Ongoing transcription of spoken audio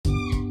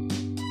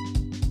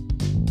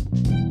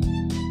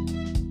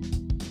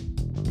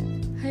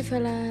Hai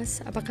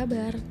Velas, apa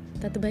kabar?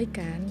 Tetap baik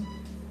kan?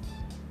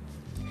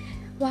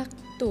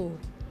 Waktu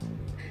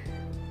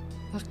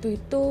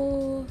itu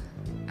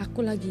aku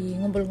lagi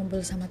ngumpul-ngumpul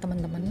sama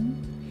teman-teman.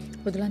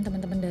 Kebetulan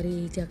teman-teman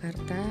dari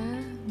Jakarta,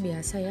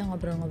 biasa ya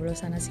ngobrol-ngobrol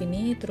sana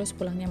sini, terus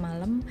pulangnya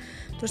malam.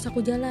 Terus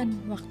aku jalan,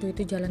 waktu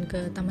itu jalan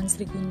ke Taman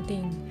Sri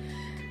Gunting.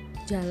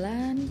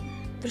 Jalan,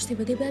 terus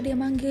tiba-tiba dia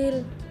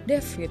manggil,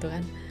 Dev gitu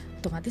kan.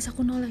 Otomatis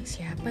aku noleh,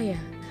 siapa ya?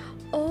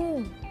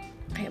 Oh,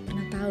 kayak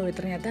pernah tahu,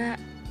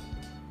 ternyata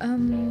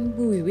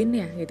Bu Wiwin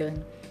ya gitu kan.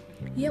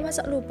 Iya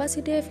masa lupa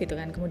sih Dev gitu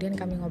kan. Kemudian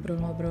kami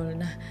ngobrol-ngobrol.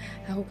 Nah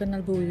aku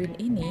kenal Bu Wiwin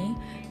ini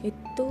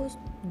itu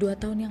 2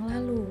 tahun yang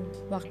lalu.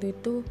 Waktu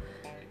itu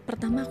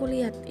pertama aku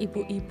lihat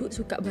ibu-ibu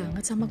suka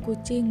banget sama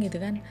kucing gitu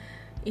kan.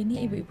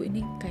 Ini ibu-ibu ini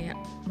kayak,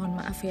 mohon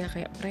maaf ya,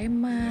 kayak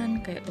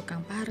preman, kayak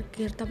tukang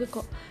parkir, tapi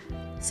kok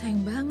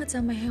sayang banget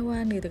sama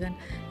hewan gitu kan.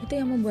 Itu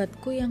yang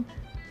membuatku yang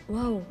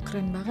wow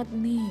keren banget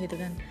nih gitu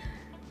kan.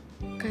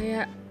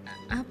 Kayak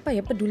apa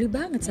ya, peduli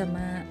banget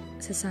sama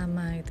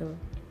sesama itu.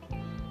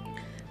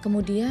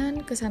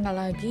 Kemudian kesana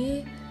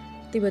lagi,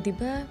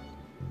 tiba-tiba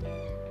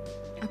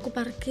aku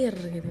parkir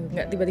gitu.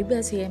 Nggak tiba-tiba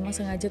sih, emang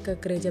sengaja ke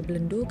gereja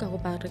Belenduk, aku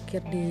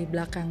parkir di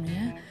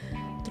belakangnya.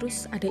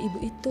 Terus ada ibu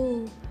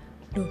itu,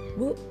 loh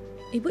Bu,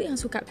 ibu yang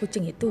suka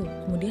kucing itu.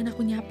 Kemudian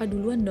aku nyapa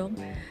duluan dong.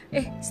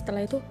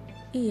 Setelah itu,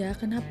 iya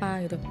kenapa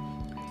gitu.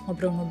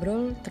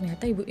 Ngobrol-ngobrol,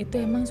 ternyata ibu itu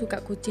emang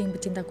suka kucing,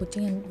 pecinta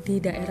kucing yang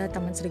di daerah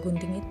Taman Sri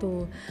Gunting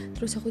itu.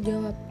 Terus aku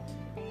jawab,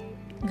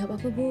 nggak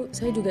apa-apa Bu,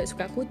 saya juga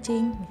suka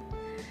kucing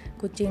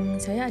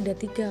saya ada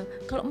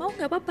 3, kalau mau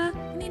nggak apa-apa,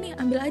 ini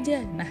ambil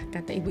aja. Nah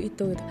kata ibu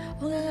itu gitu.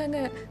 Oh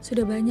nggak,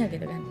 sudah banyak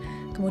gitu kan.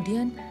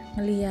 Kemudian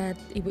ngelihat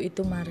ibu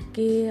itu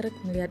parkir,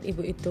 ngelihat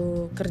ibu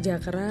itu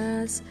kerja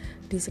keras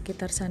di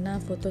sekitar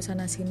sana, foto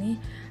sana sini,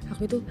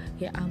 aku itu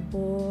ya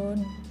ampun,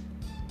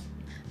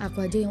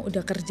 aku aja yang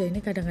udah kerja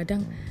ini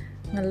kadang-kadang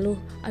ngeluh,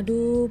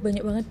 aduh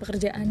banyak banget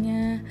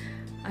pekerjaannya,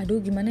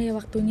 aduh gimana ya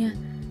waktunya.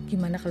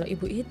 Gimana kalau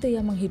ibu itu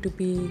yang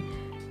menghidupi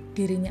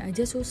dirinya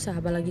aja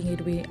susah, apalagi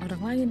ngehidupi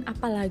orang lain,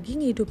 apalagi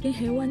ngehidupin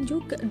hewan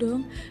juga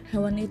dong.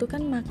 Hewan itu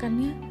kan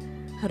makannya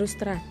harus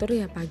teratur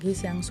ya, pagi,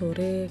 siang,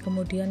 sore.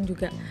 Kemudian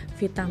juga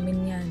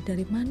vitaminnya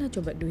dari mana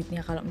coba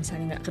duitnya kalau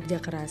misalnya nggak kerja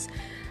keras.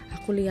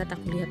 Aku lihat,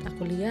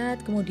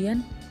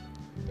 kemudian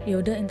ya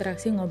udah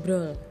interaksi,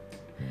 ngobrol.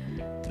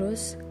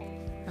 Terus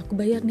aku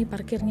bayar nih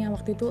parkirnya.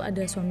 Waktu itu ada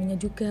suaminya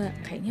juga,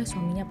 kayaknya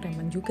suaminya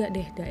preman juga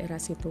deh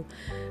daerah situ.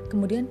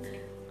 Kemudian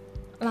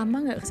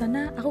lama nggak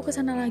kesana, aku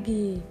kesana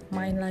lagi,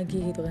 main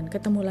lagi gitu kan,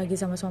 ketemu lagi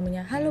sama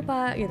suaminya. Halo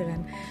Pak gitu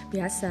kan,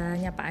 biasa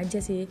nyapa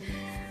aja sih.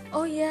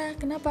 Oh iya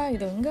kenapa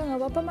gitu, enggak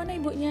apa-apa, mana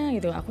ibunya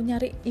gitu. Aku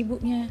nyari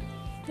ibunya,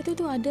 itu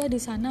tuh ada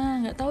di sana,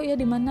 nggak tahu ya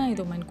di mana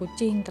itu, main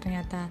kucing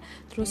ternyata.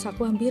 Terus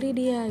aku hampiri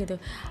dia gitu,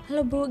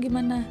 halo Bu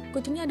gimana,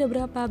 kucingnya ada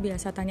berapa,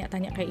 biasa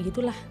tanya-tanya kayak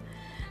gitulah.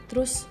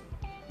 Terus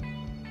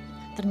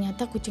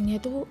ternyata kucingnya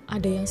itu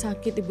ada yang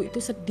sakit, ibu itu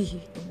sedih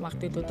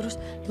waktu itu. Terus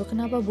lo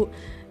kenapa Bu,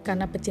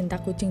 karena pecinta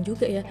kucing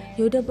juga ya.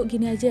 Ya udah Bu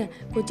gini aja,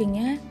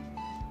 kucingnya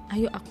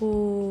ayo aku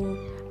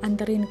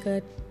anterin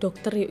ke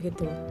dokter yuk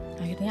gitu.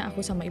 Akhirnya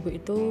aku sama ibu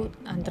itu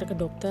antar ke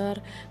dokter.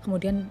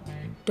 Kemudian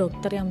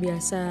dokter yang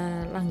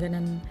biasa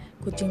langganan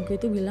kucingku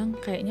itu bilang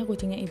kayaknya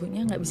kucingnya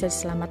ibunya nggak bisa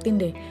diselamatin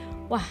deh.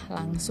 Wah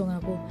langsung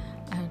aku,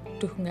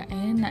 aduh nggak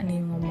enak nih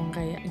ngomong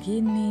kayak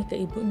gini ke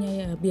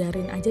ibunya, ya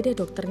biarin aja deh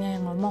dokternya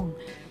yang ngomong.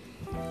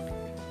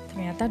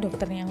 Ternyata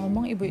dokternya yang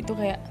ngomong, ibu itu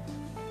kayak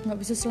nggak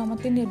bisa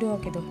selamatin ya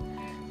Dok gitu.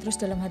 Terus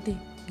dalam hati,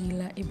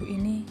 gila ibu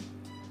ini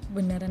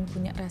beneran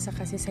punya rasa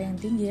kasih sayang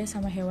tinggi ya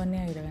sama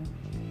hewannya gitu kan.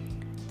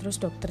 Terus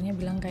dokternya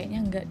bilang kayaknya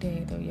enggak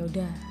deh itu, ya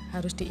udah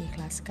harus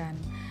diikhlaskan.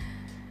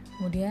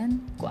 Kemudian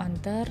ku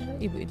antar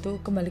ibu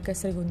itu kembali ke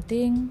Sri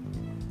Gunting.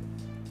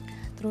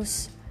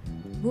 Terus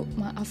Bu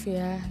maaf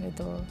ya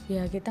gitu,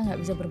 ya kita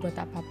nggak bisa berbuat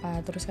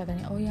apa-apa. Terus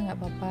katanya oh ya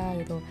nggak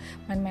apa-apa gitu,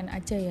 main-main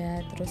aja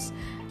ya. Terus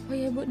oh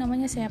ya Bu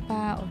namanya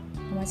siapa, oh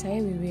nama saya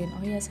Wiwin,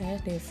 oh ya saya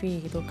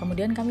Devi gitu.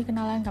 Kemudian kami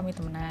kenalan, kami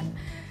temenan.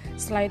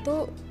 Setelah itu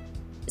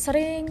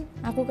sering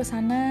aku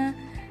kesana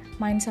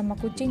main sama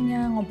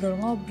kucingnya,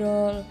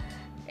 ngobrol-ngobrol.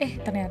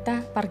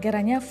 Ternyata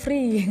parkirannya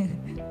free.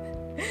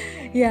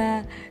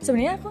 Ya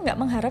sebenarnya aku nggak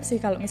mengharap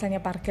sih kalau misalnya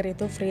parkir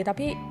itu free,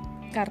 tapi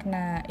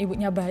karena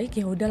ibunya baik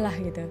ya udahlah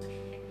gitu.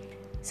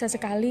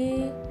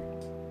 Sesekali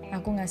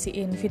aku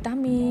ngasihin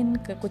vitamin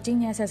ke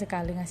kucingnya,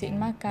 sesekali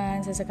ngasihin makan,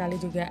 sesekali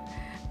juga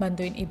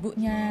bantuin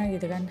ibunya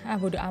gitu kan.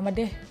 Bodo amat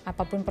deh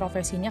apapun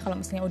profesinya, kalau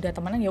misalnya udah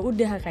temenan ya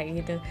udah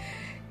kayak gitu.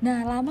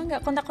 Nah lama nggak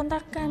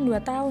kontak-kontakan, 2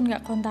 tahun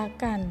nggak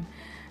kontakan.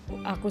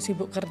 Aku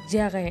sibuk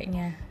kerja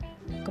kayaknya,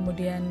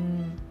 kemudian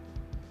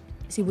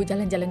sibuk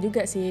jalan-jalan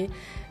juga sih.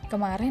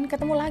 Kemarin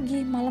ketemu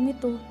lagi malam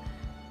itu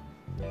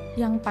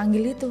yang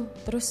panggil itu.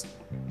 Terus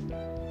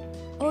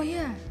oh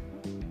ya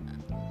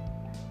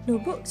loh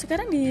Bu,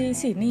 sekarang di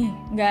sini,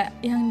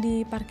 nggak yang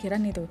di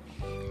parkiran itu.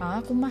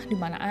 Aku mah di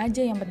mana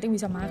aja, yang penting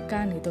bisa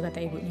makan gitu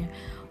kata ibunya.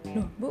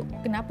 Loh Bu,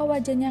 kenapa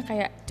wajahnya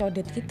kayak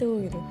codet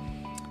gitu.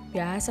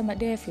 Biasa Mbak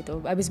Dev gitu,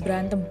 abis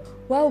berantem.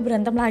 Wow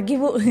berantem lagi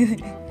Bu.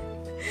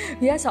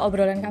 Biasa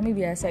obrolan kami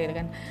biasa gitu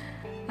kan.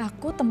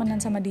 aku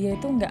temenan sama dia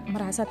itu nggak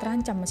merasa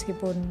terancam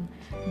meskipun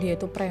dia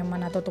itu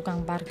preman atau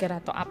tukang parkir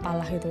atau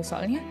apalah itu.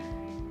 Soalnya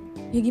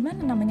ya gimana,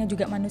 namanya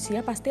juga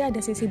manusia, pasti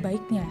ada sisi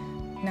baiknya.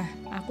 Nah,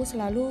 aku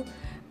selalu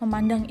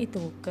memandang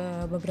itu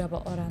ke beberapa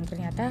orang.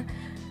 Ternyata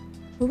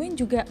Bu Wiwin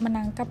juga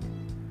menangkap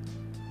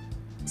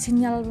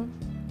sinyal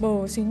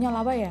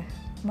apa ya?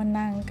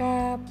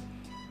 Menangkap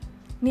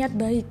niat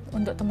baik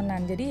untuk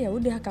temenan. Jadi ya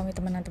udah, kami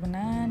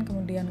temenan,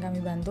 kemudian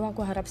kami bantu.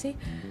 Aku harap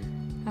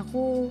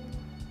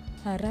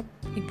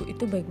ibu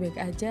itu baik-baik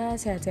aja,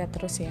 sehat-sehat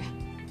terus ya.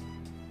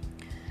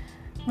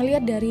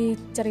 Ngelihat dari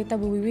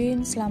cerita Bu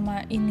Wiwin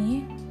selama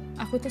ini,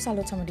 aku tuh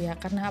salut sama dia.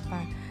 Karena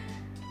apa?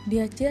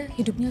 Dia aja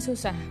hidupnya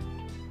susah,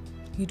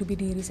 hidupi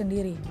diri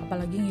sendiri,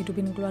 apalagi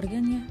ngidupin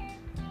keluarganya.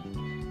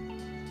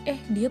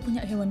 Dia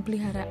punya hewan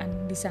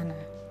peliharaan di sana.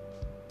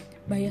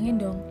 Bayangin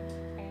dong,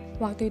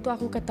 waktu itu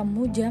aku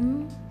ketemu jam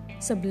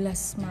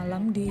 11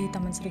 malam di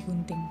Taman Sri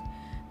Gunting.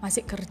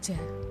 Masih kerja.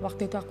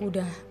 Waktu itu aku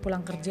udah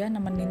pulang kerja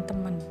nemenin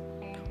temen.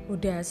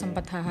 Udah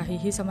sempat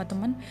hahaha sama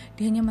temen,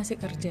 dianya masih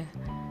kerja.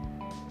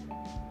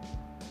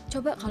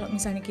 Coba kalau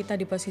misalnya kita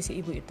di posisi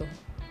ibu itu,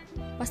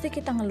 pasti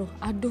kita ngeluh,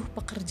 aduh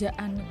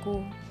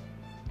pekerjaanku,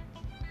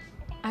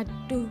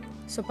 aduh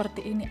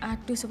seperti ini.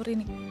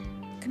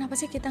 Kenapa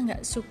sih kita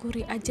gak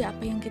syukuri aja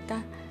apa yang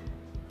kita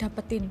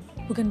dapetin?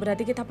 Bukan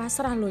berarti kita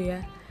pasrah loh ya.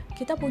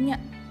 Kita punya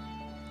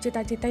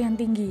cita-cita yang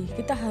tinggi,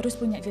 kita harus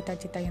punya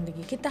cita-cita yang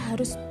tinggi, kita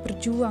harus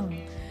berjuang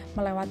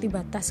melewati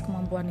batas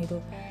kemampuan itu.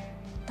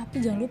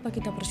 Tapi jangan lupa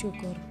kita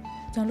bersyukur,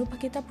 jangan lupa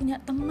kita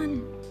punya teman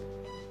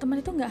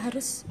itu gak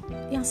harus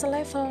yang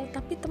selevel,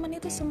 tapi teman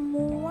itu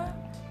semua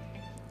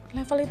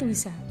level itu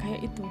bisa,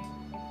 kayak itu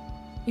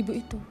ibu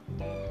itu.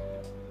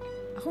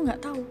 Aku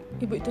gak tahu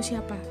ibu itu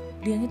siapa,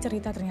 dianya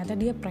cerita ternyata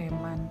dia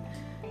preman,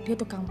 dia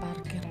tukang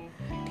parkir,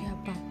 dia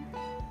apa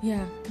ya,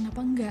 kenapa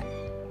enggak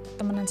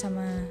temenan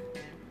sama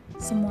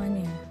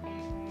semuanya.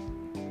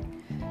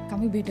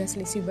 Kami beda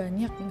selisih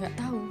banyak, nggak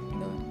tahu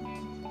loh.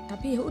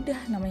 Tapi ya udah,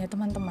 namanya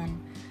teman-teman.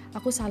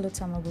 Aku salut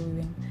sama Bu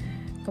Wiwin.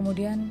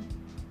 Kemudian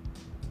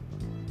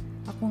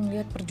aku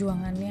ngeliat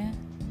perjuangannya.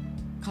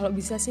 Kalau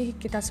bisa sih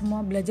kita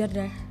semua belajar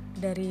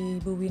dari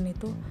Bu Wiwin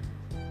itu.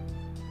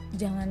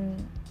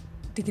 Jangan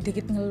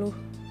dikit-dikit ngeluh,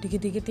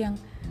 dikit-dikit yang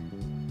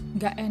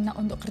nggak enak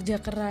untuk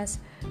kerja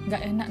keras,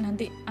 nggak enak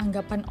nanti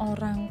anggapan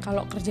orang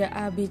kalau kerja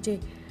A, B, C.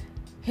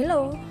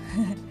 Hello.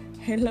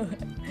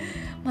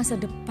 Masa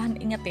depan,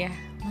 ingat ya,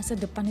 masa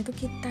depan itu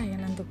kita yang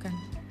nentukan.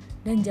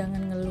 Dan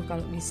jangan ngeluh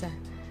kalau bisa.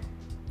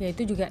 Ya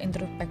itu juga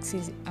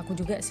introspeksi aku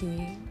juga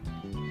sih.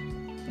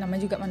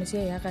 Namanya juga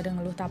manusia ya, kadang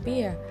ngeluh,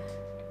 tapi ya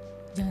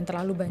jangan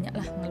terlalu banyak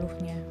lah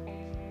ngeluhnya.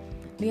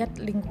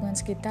 Lihat lingkungan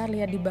sekitar,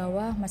 lihat di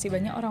bawah, masih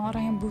banyak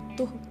orang-orang yang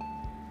butuh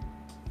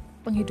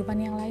penghidupan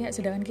yang layak,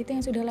 sedangkan kita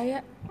yang sudah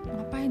layak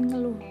ngapain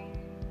ngeluh?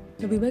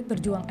 Lebih baik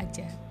berjuang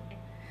aja.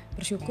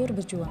 Bersyukur,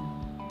 berjuang.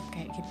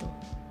 Kayak gitu.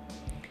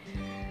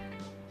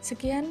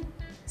 Sekian,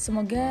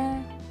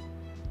 semoga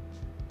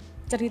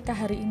cerita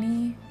hari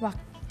ini,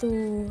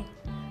 waktu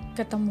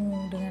ketemu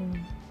dengan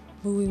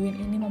Bu Wiwin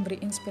ini memberi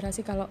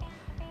inspirasi kalau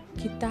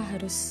kita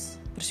harus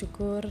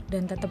bersyukur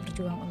dan tetap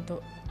berjuang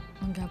untuk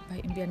menggapai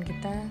impian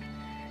kita.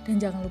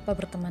 Dan jangan lupa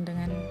berteman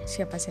dengan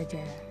siapa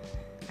saja,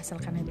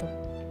 asalkan itu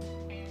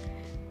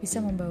bisa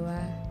membawa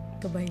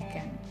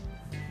kebaikan.